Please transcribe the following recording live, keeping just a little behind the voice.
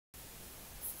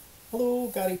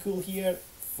Hello, Gary Coull here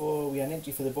for an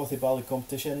entry for the Bothy Ballad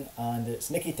competition, and it's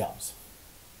Nicky Tams.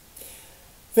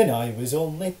 When I was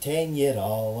only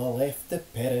 10-year-old, I left the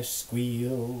parish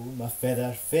squeal. My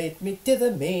father fed me to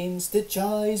the mains to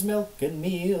chise, milk and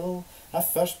meal. I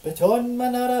first put on my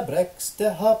narra bricks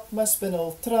to hop my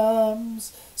spinel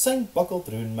trams, syne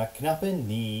buckled round my knapping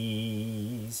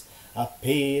knees a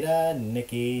pair of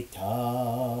Nicky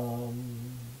Tams.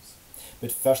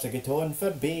 But first I got on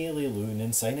for Bailey Loon,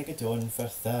 and syne I got on for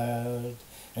third,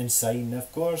 and syne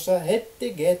of course I had to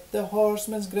get the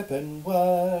horseman's gripping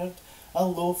word. A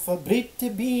loaf of bread to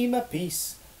be my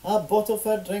peace, a bottle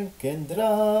for drinking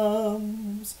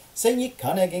drams. Syne ye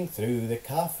canna gang through the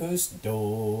calf house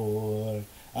door,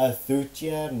 athoot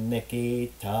your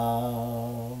Nicky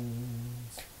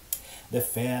Tams. The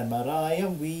farmer I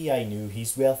am wee, I knew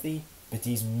he's wealthy, but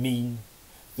he's mean.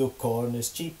 Though corn is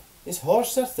cheap, his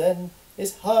horse are thin,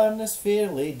 his harness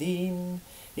fairly dean.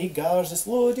 He gars his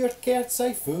load your kerts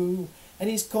I foo, and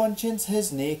his conscience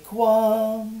has nae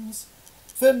qualms.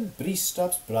 From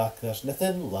breestraps brack there's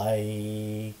nothing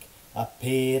like a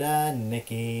pair of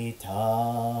Nicky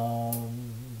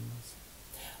Tams.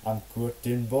 I'm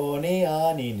courting bonny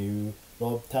Annie new,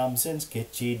 Rob Tamson's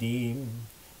kitchy deem.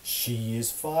 She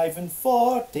is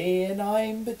 45 and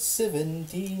I'm but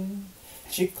 17.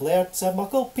 She clerks a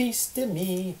muckle piece to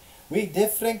me, with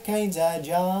different kinds of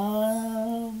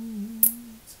jams.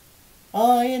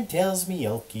 Aye, and tells me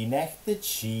ilky nicht that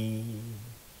she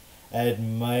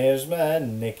admires my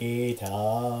Nicky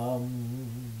Tams.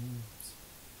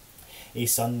 A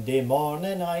Sunday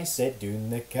morning I set down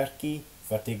the kirkie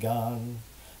for to gang.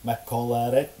 My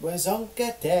collar it was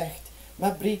unca techt, my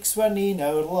breeks were neen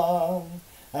hour long.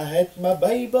 I had my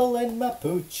Bible in my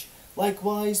pouch,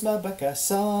 likewise my book of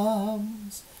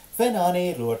Psalms. When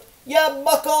Annie wrote, "Ya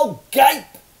muckle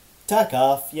gape, tak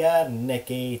off your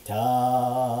Nicky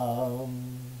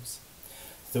Tams."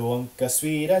 Though unca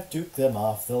swear I took them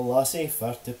off the lassie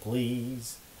for to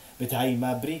please, but aye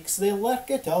my breeks they lurk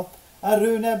it up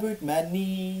around about my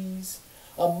knees.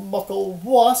 A muckle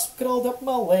wasp crawled up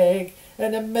my leg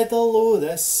in the middle o'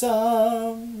 the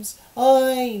Psalms.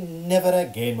 Aye, never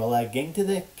again will I gang to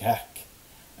the kirk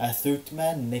athoot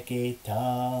my Nicky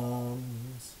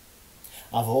Tams.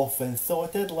 I've often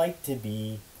thought I'd like to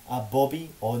be a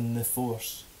bobby on the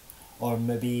force, or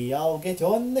maybe I'll get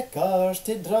on the cars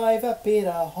to drive a pair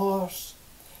of horse.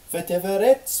 Whatever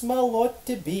it's my lot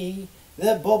to be,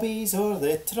 the bobbies or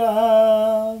the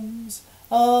trams,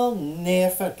 I'll ne'er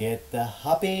forget the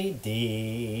happy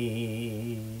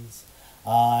days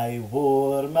I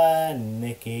wore my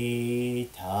Nicky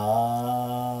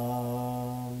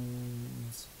Tams.